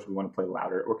maximize our force, we want to play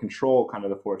louder or control kind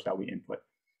of the force that we input.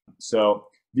 So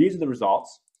these are the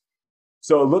results.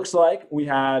 So it looks like we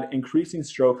had increasing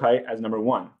stroke height as number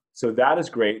 1. So that is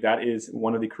great. That is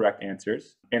one of the correct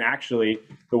answers. And actually,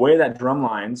 the way that drum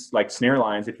lines, like snare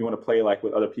lines, if you want to play like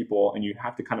with other people and you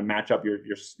have to kind of match up your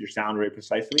sound very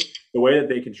precisely, the way that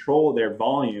they control their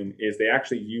volume is they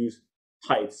actually use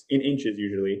heights in inches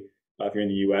usually, if you're in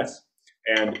the US,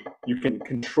 and you can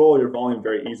control your volume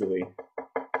very easily,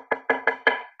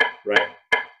 right?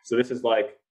 So this is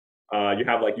like, you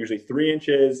have like usually 3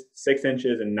 inches, 6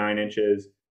 inches, and 9 inches,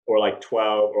 or like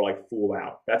 12, or like full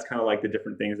out. That's kind of like the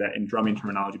different things that in drumming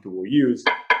terminology people will use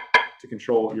to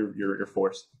control your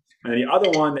force. And then the other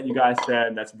one that you guys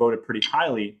said that's voted pretty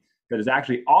highly, that is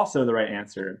actually also the right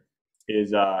answer,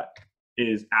 is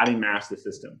adding mass to the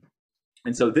system.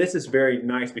 And so this is very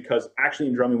nice because actually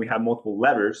in drumming we have multiple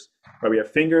levers, right? We have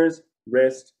fingers,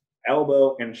 wrist,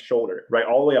 elbow, and shoulder, right?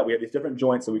 All the way up. We have these different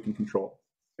joints that we can control.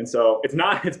 And so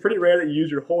it's pretty rare that you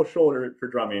use your whole shoulder for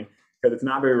drumming because it's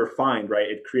not very refined, right?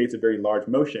 It creates a very large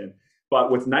motion. But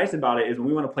what's nice about it is when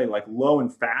we want to play like low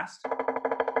and fast,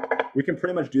 we can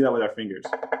pretty much do that with our fingers,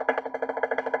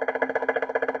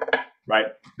 right?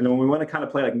 And then when we want to kind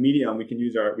of play like medium, we can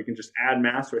just add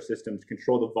mass to our system to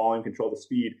control the volume, control the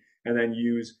speed, and then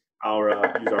use our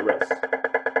wrist.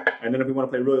 And then if we want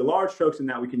to play really large strokes in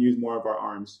that, we can use more of our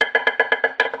arms.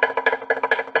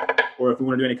 Or if we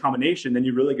want to do any combination, then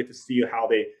you really get to see how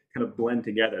they kind of blend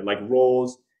together, like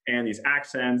rolls and these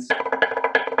accents.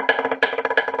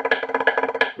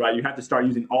 Right, you have to start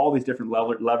using all these different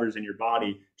levers in your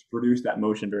body to produce that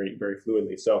motion very, very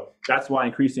fluidly. So that's why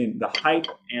increasing the height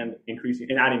and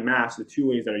adding mass are the two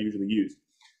ways that are usually used.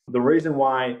 The reason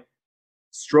why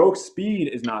stroke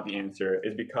speed is not the answer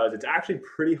is because it's actually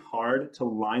pretty hard to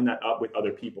line that up with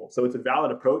other people. So it's a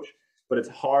valid approach, but it's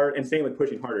hard, and same with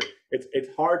pushing harder.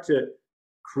 It's hard to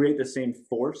create the same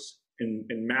force and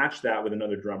match that with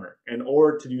another drummer,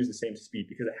 or to use the same speed,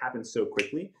 because it happens so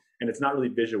quickly and it's not really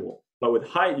visual. But with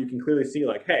height, you can clearly see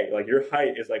like, hey, like your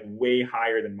height is like way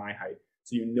higher than my height.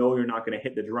 So you know you're not going to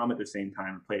hit the drum at the same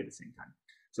time or play at the same time.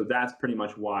 So that's pretty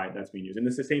much why that's being used. And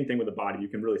it's the same thing with the body. You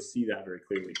can really see that very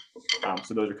clearly.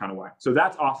 So those are kind of why. So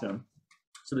that's awesome.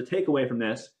 So the takeaway from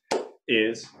this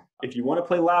is if you want to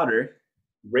play louder,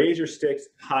 raise your sticks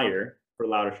higher for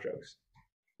louder strokes.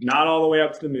 Not all the way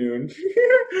up to the moon,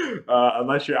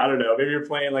 unless you're, I don't know, maybe you're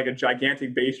playing like a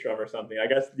gigantic bass drum or something. I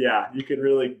guess, yeah, you could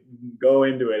really go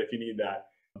into it if you need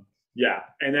that. Yeah,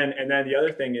 and then the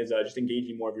other thing is just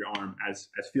engaging more of your arm as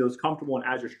feels comfortable, and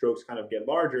as your strokes kind of get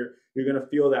larger, you're going to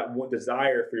feel that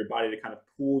desire for your body to kind of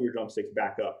pull your drumsticks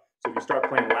back up. So if you start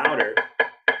playing louder,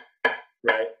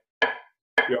 right,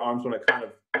 your arms want to kind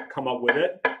of come up with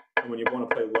it, and when you want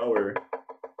to play lower,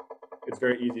 it's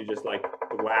very easy to just like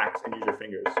relax and use your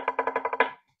fingers.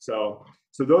 So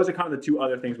those are kind of the two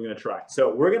other things we're going to try.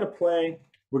 So we're going to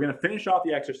finish off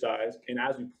the exercise, and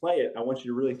as we play it, I want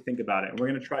you to really think about it. And we're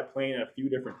going to try playing at a few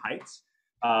different heights,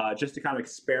 just to kind of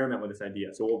experiment with this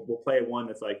idea. So we'll play one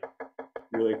that's like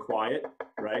really quiet,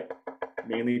 right?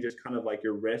 Mainly just kind of like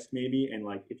your wrist maybe, and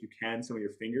like if you can, some of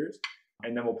your fingers.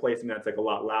 And then we'll play something that's like a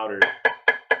lot louder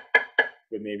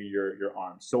with maybe your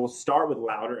arms. So we'll start with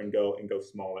louder and go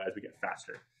smaller as we get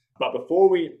faster. But before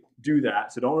we do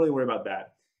that, so don't really worry about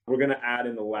that, we're going to add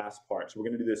in the last part. So we're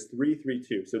going to do this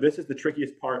 3-3-2. So this is the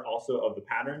trickiest part also of the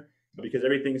pattern, because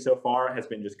everything so far has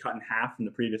been just cut in half from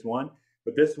the previous one.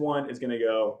 But this one is going to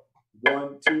go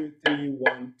 1, 2, 3,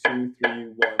 1, 2, 3,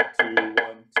 1, 2, 1,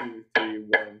 2, 3,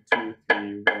 1, 2,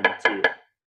 3, 1, 2.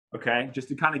 Okay, just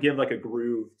to kind of give like a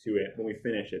groove to it when we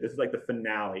finish it. This is like the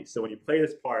finale. So when you play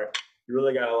this part, you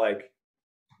really gotta like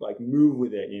move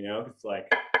with it, you know? It's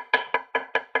like,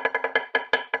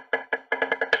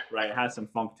 right, it has some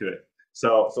funk to it.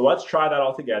 So let's try that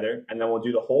all together, and then we'll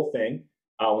do the whole thing.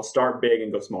 We'll start big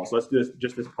and go small. So let's do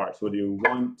just this part. So we'll do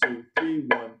 1, 2, 3,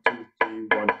 1, 2, 3,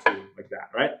 1, 2, like that,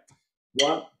 right?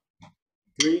 1,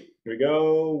 3, here we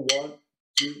go. 1,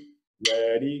 2,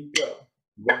 ready, go.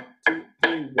 1, 2,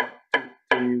 3, 1, 2,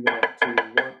 3, 1, 2, 1,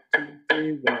 2,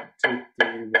 3, 1, 2, 3,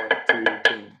 1, 2,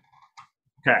 3.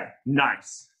 Okay,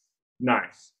 nice,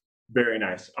 very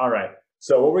nice. All right,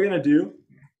 so what we're gonna do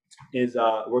is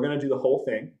we're gonna do the whole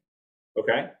thing,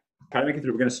 okay? Try to make it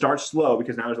through. We're gonna start slow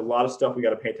because now there's a lot of stuff we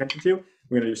gotta pay attention to.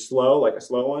 We're gonna do slow, like a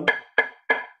slow one.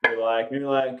 Maybe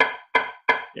like,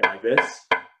 yeah, like this.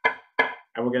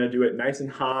 And we're gonna do it nice and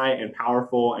high and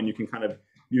powerful, and you can kind of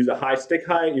use a high stick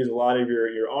height, use a lot of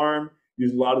your arm,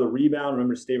 use a lot of the rebound.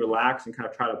 Remember to stay relaxed and kind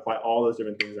of try to apply all those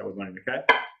different things that we're learning, okay?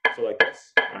 So like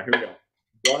this. All right, here we go.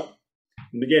 1,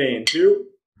 in the beginning, 2,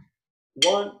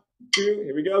 1, 2,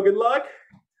 here we go, good luck.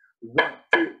 1,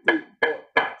 2, 3, 4,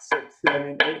 5, 6,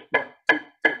 7, 8, 1, 2,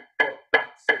 3, 4, 5,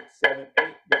 6, 7, 8,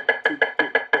 1, 2, 3,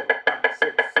 4, 5,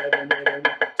 6, 7, 8, and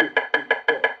 1, 2, 3,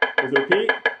 4. Let's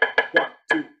repeat. 1,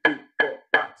 2, 3, 4,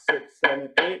 5, 6, 7,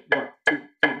 8, 1, 2,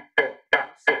 3, 4, 5,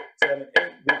 6, 7,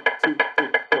 8, 1, 2, 3,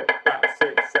 4, 5,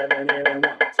 6, 7, 8, and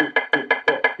 1, 2, 3,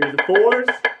 4. Here's the fours.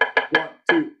 1,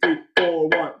 2, 3, 4,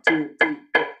 1, 2, 3,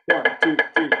 4, 1, 2,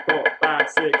 3, 4, 5,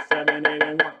 6, 7, 8,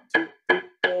 and 1, 2, 3,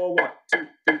 4, 1, 2,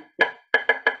 3, 4.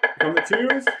 From the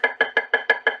twos.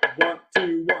 1,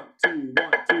 2, 1, 2,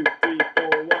 1, 2, 3,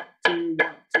 4, 1, 2,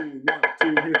 1, 2, 1,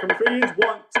 2. Here come the threes.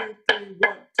 1, 2, 3,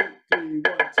 1, 2, 3,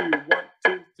 1, 2, 1,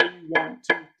 2, 3, 1,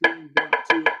 2, 3, 1,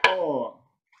 2. Oh.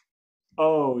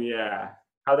 Oh yeah.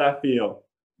 How'd that feel?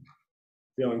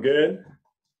 Feeling good?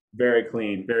 Very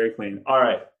clean, very clean. All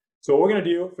right. So what we're gonna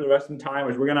do for the rest of the time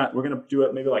is we're gonna do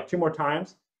it maybe like 2 more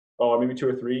times, or maybe 2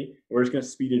 or 3. And we're just gonna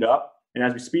speed it up. And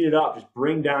as we speed it up, just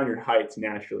bring down your heights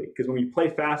naturally. Because when you play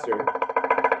faster,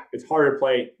 it's harder to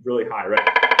play really high, right?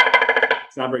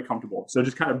 It's not very comfortable. So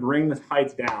just kind of bring the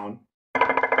heights down.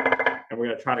 And we're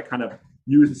gonna try to kind of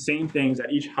use the same things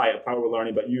at each height of how we're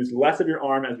learning, but use less of your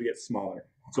arm as we get smaller.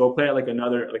 So we'll play at like a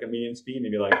medium speed,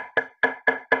 maybe like a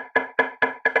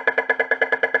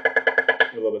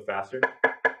little bit faster.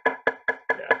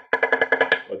 Yeah,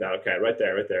 like that. Okay, right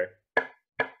there.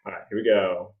 All right. here we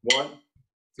go. 1,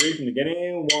 3 from the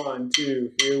beginning. 1,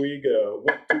 2, here we go.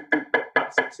 1, 2, 3, 4,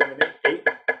 5, 6, 7, 8, 8.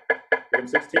 Here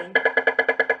 16.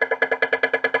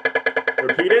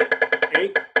 Repeat it.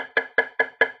 8,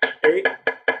 8,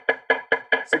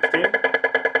 16.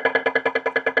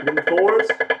 Give the fours.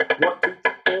 1, 2,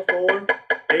 3, 4, 4,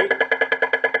 8,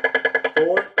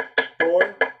 4,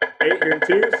 4, 8. Here in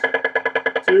twos.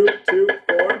 2, 2,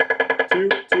 4, 2,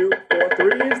 2, 4,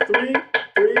 threes, 3,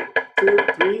 3, 2,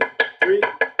 3, 3,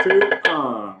 2.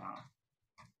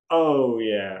 Oh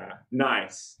yeah,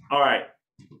 nice. All right,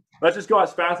 let's just go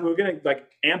as fast. We're gonna like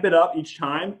amp it up each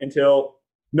time until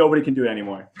nobody can do it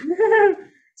anymore.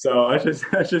 So let's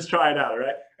just try it out, all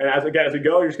right? And as we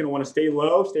go, you're just gonna want to stay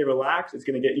low, stay relaxed. It's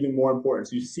gonna get even more important.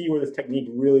 So you see where this technique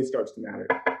really starts to matter.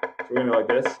 So we're gonna go like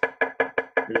this.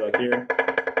 Maybe like here.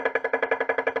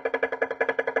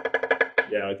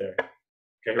 Yeah, right there.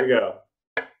 Okay, here we go.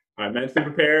 All right, mentally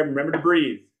prepare. Remember to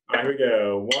breathe. All right, here we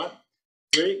go. 1,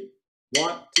 3,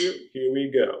 1, 2. Here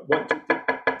we go. 1, 2, 3, 4,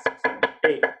 5, 6, 7,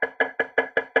 8,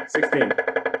 16,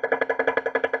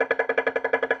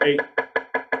 8,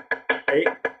 8,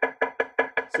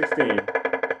 16,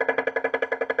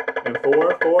 and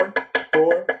 4, 4,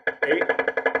 4, 8,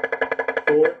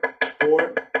 4,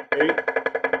 4, 8,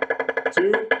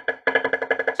 2,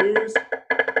 2s,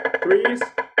 3s.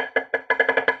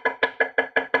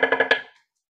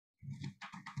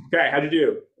 Okay, how'd you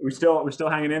do? We're still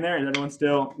hanging in there? Is everyone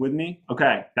still with me?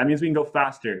 Okay, that means we can go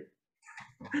faster.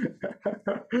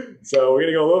 So we're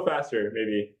gonna go a little faster,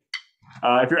 maybe.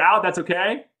 If you're out, that's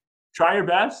okay. Try your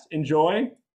best.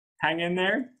 Enjoy. Hang in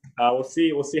there. We'll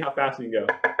see how fast we can go.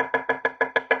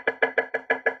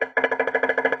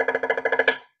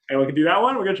 And we can do that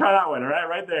one. We're gonna try that one. All right,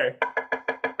 right there.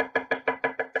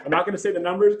 I'm not gonna say the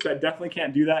numbers because I definitely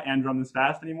can't do that and drum this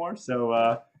fast anymore.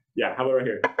 So yeah, how about right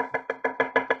here?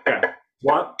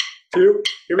 1, 2,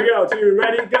 here we go. 2,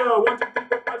 ready, go. 1, 2, 3,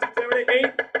 4, 5, 6, 7, 8,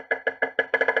 8.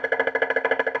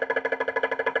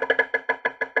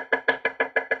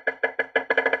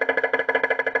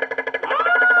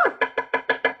 Ah!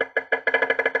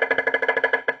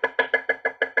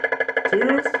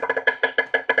 2s,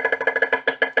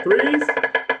 3s.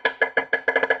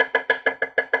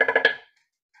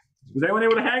 Was anyone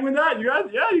able to hang with that? You guys,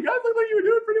 yeah, you guys look like you were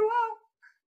doing pretty well.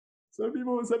 Some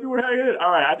people were hanging in. All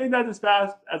right, I think that's as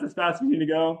fast as we need to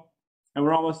go, and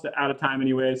we're almost out of time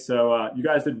anyway. So you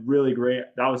guys did really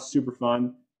great. That was super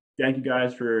fun. Thank you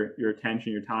guys for your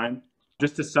attention, your time.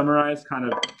 Just to summarize, kind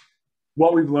of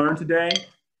what we've learned today,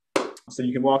 so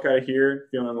you can walk out of here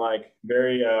feeling like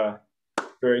very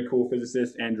cool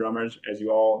physicists and drummers, as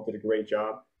you all did a great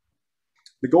job.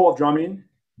 The goal of drumming,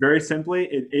 very simply,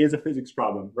 it is a physics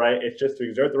problem, right? It's just to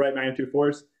exert the right magnitude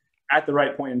force at the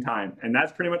right point in time. And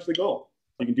that's pretty much the goal.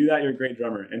 You can do that, you're a great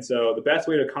drummer. And so the best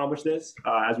way to accomplish this,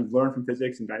 as we've learned from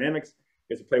physics and dynamics,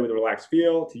 is to play with a relaxed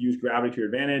feel, to use gravity to your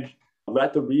advantage,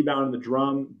 let the rebound in the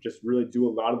drum just really do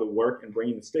a lot of the work and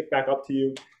bringing the stick back up to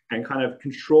you, and kind of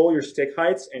control your stick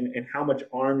heights and how much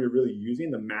arm you're really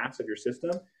using, the mass of your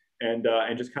system, and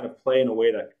just kind of play in a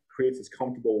way that creates this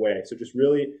comfortable way. So just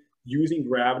really using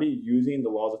gravity, using the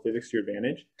laws of physics to your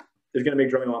advantage is gonna make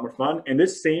drumming a lot more fun. And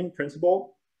this same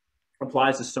principle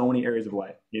applies to so many areas of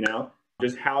life, you know,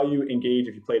 just how you engage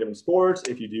if you play different sports,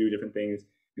 if you do different things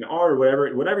in art or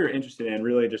whatever you're interested in.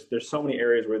 Really, just there's so many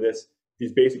areas where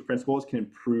these basic principles can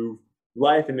improve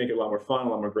life and make it a lot more fun, a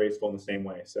lot more graceful in the same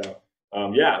way. So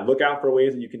yeah, look out for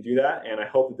ways that you can do that. And I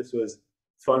hope that this was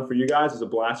fun for you guys. It was a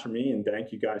blast for me, and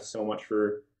thank you guys so much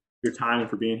for your time and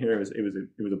for being here. It was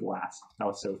a blast. That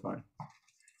was so fun.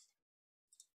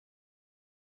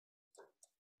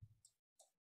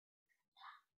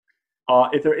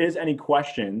 If there is any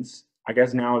questions, I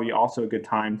guess now would be also a good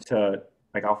time to,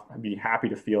 like, I'll be happy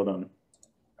to field them.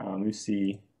 Let me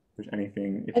see if there's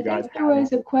anything. If you guys there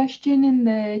was a question in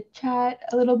the chat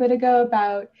a little bit ago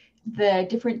about the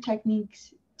different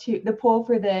techniques the poll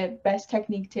for the best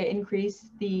technique to increase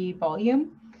the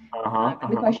volume.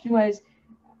 The question was,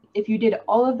 if you did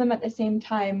all of them at the same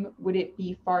time, would it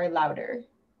be far louder?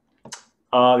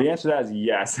 The answer to that is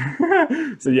yes.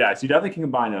 So yes, you definitely can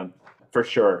combine them for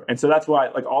sure. And so that's why,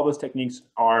 like, all those techniques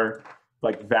are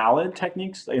like valid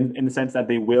techniques in the sense that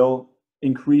they will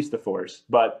increase the force.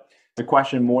 But the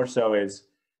question more so is,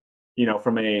 you know,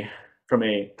 from a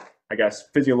I guess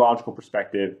physiological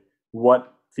perspective,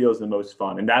 what feels the most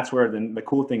fun? And that's where the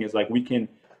cool thing is, like, we can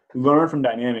learn from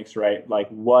dynamics, right? Like,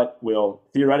 what will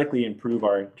theoretically improve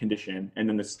our condition? And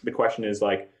then the question is,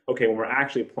 like, okay, when we're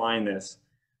actually applying this,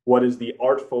 what is the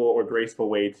artful or graceful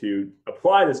way to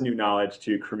apply this new knowledge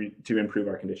to improve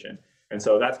our condition? And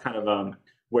so that's kind of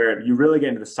where you really get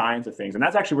into the science of things. And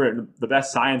that's actually where the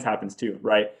best science happens too,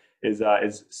 right?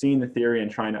 Is seeing the theory and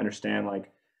trying to understand,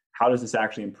 like, how does this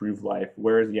actually improve life?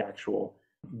 Where is the actual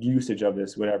usage of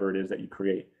this, whatever it is that you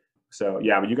create? So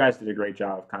yeah, but you guys did a great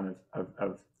job kind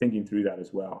of thinking through that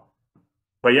as well.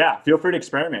 But yeah, feel free to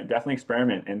experiment, definitely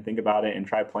experiment and think about it and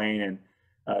try playing. And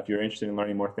if you're interested in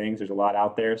learning more things, there's a lot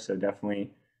out there. So definitely,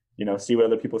 see what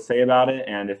other people say about it.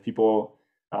 And if people,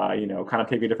 kind of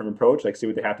take a different approach, like see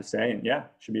what they have to say. And yeah,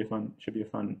 should be a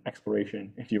fun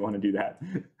exploration if you want to do that.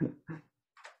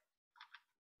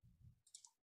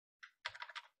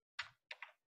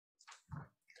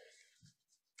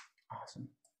 Awesome.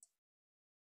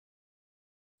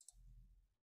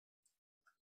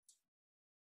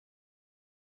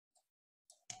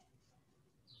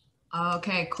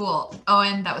 Okay, cool.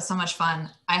 Owen, that was so much fun.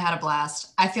 I had a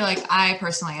blast. I feel like I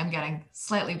personally am getting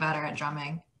slightly better at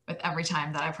drumming with every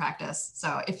time that I practice.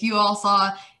 So if you all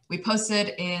saw, we posted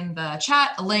in the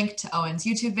chat a link to Owen's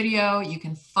YouTube video. You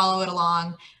can follow it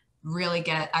along, really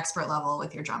get expert level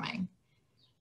with your drumming.